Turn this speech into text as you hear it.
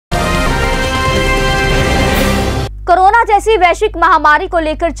Corona जैसी वैश्विक महामारी को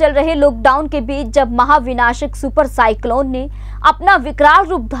लेकर चल रहे लॉकडाउन के बीच जब महाविनाशक सुपर साइक्लोन ने अपना विकराल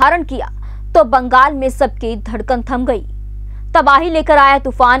रूप धारण किया तो बंगाल में सबकी धड़कन थम गई। तबाही लेकर आया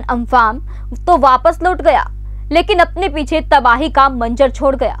तूफान अम्फान तो वापस लौट गया, लेकिन अपने पीछे तबाही का मंजर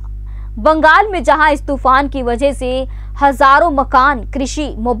छोड़ गया। बंगाल में जहां इस तूफान की वजह से हजारों मकान, कृषि,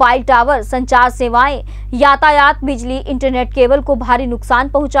 मोबाइल टावर, संचार सेवाएं, यातायात, बिजली, इंटरनेट केबल को भारी नुकसान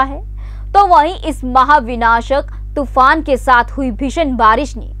पहुंचा है, तो वहीं इस महाविनाशक तूफान के साथ हुई भीषण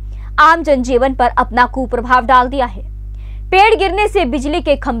बारिश ने आम जनजीवन पर अपना कुप्रभाव डाल दिया है। पेड़ गिरने से बिजली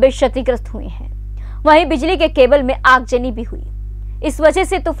के खंभे क्षतिग्रस्त हुए हैं, वहीं बिजली के केबल में आगजनी भी हुई। इस वजह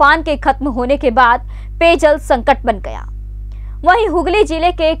से तूफान के खत्म होने के बाद पेयजल संकट बन गया। वहीं हुगली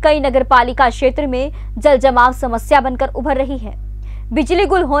जिले के कई नगरपालिका क्षेत्र में जल जमाव समस्या बनकर उभर रही है। बिजली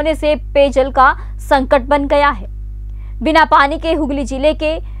गुल होने से पेयजल का संकट बन गया है। बिना पानी के हुगली जिले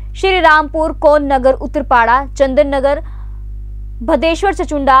के श्री रामपुर, कौन नगर, उत्तरपाड़ा, चंदन नगर, भदेश्वर,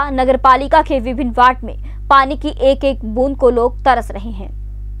 चचुंडा नगरपालिका के विभिन्न वार्ड में पानी की एक एक बूंद को लोग तरस रहे हैं।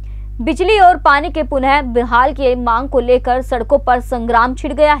 बिजली और पानी के पुनः बहाल की मांग को लेकर सड़कों पर संग्राम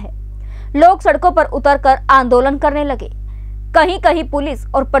छिड़ गया है। लोग सड़कों पर उतरकर आंदोलन करने लगे। कहीं कहीं पुलिस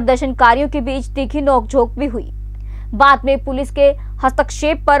और प्रदर्शनकारियों के बीच तीखी नोकझोंक भी हुई। बाद में पुलिस के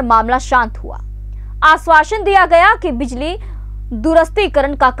हस्तक्षेप पर मामला शांत हुआ। आश्वासन दिया गया कि बिजली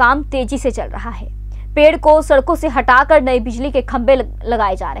दुरुस्तीकरण का काम तेजी से चल रहा है। पेड़ को सड़कों से हटाकर नए बिजली के खंभे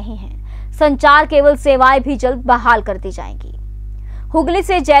लगाए जा रहे हैं। संचार केबल सेवाएं भी जल्द बहाल कर दी जाएंगी। हुगली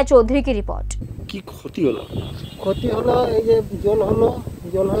से जय चौधरी की रिपोर्ट। কি ক্ষতি হলো? ক্ষতি হলো এই যে জল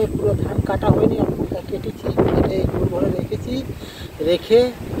হয়ে পুরো ধান কাটা হয়নি, আমরা কেটেছি, কেটে গুড় ভরে রেখে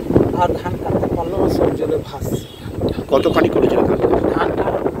আর ধান কাটতে পারলো না, সব জলে ভাসছে। কতখানি করেছিল ধানটা?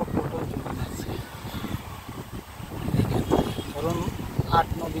 ধরুন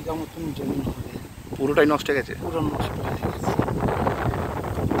 8-9 বিঘা মতন জমি হবে। পুরোটাই নষ্ট হয়ে গেছে? পুরো নষ্ট হয়ে গেছে।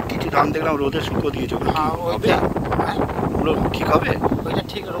 কিছু ধান দেখলাম রোদে শুকো দিয়েছে। হ্যাঁ, ওইটা পুরো ঠিক হবে? ওইটা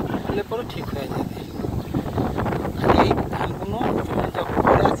ঠিক রোদ হলে পরে ঠিক হয়ে যাবে। আর এই ধানগুলো যখন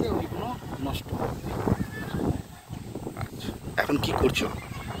পড়ে আছে ওইগুলো নষ্ট হবে। আচ্ছা, এখন কি করছো?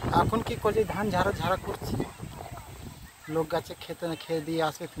 এখন কি করছি, ধান ঝাড়া করছি। লোক গাছে খেয়ে দিয়ে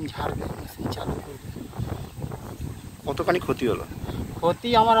আসবে, তুমি ঝাড়বে, মেশিন চালু করবে। কতখানি ক্ষতি হলো? ক্ষতি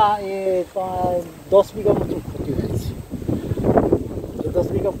আমার 10 বিঘা মতন ক্ষতি হয়েছে। 10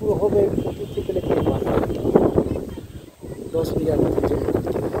 বিঘা পুরো হবে, ক্ষতি থেকে লেগে 10 বিঘা মতন জমি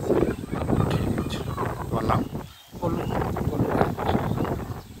ক্ষতি হয়েছে। তোমার নাম?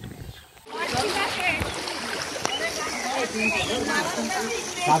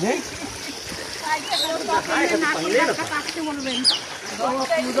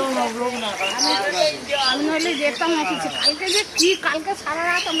 আমি হলে যেতাম না কিছু, কালকে যে কি, কালকে সারা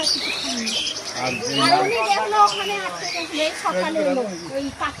রাত আমরা কিছু খাইনি। দেখলো ওখানে সকালে এলো ওই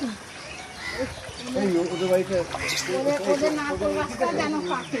কাকি, ওদের নারকল গাছটা যেন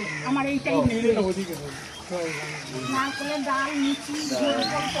কাকে, আমার এইটাই নারকলের ডাল, মিচি,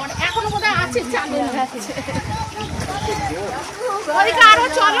 এখনো বোধহয় আছে, চালু আছে। ওদিকে আরো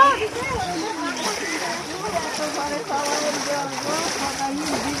চলো।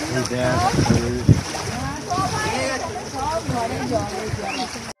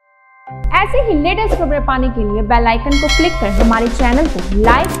 ऐसे ही लेटेस्ट खबरें पाने के लिए बेल आइकन को क्लिक कर हमारे चैनल को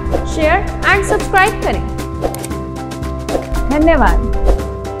लाइक, शेयर एंड सब्सक्राइब करें। धन्यवाद।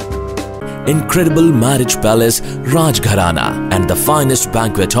 Incredible marriage palace Rajgharana and the finest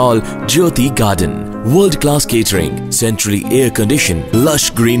banquet hall Jyoti Garden. World-class catering, centrally air-conditioned, lush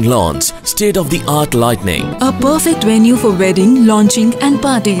green lawns, state-of-the-art lighting. A perfect venue for wedding, launching and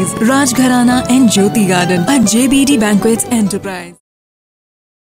parties. Rajgharana and Jyoti Garden at JBD Banquets Enterprise.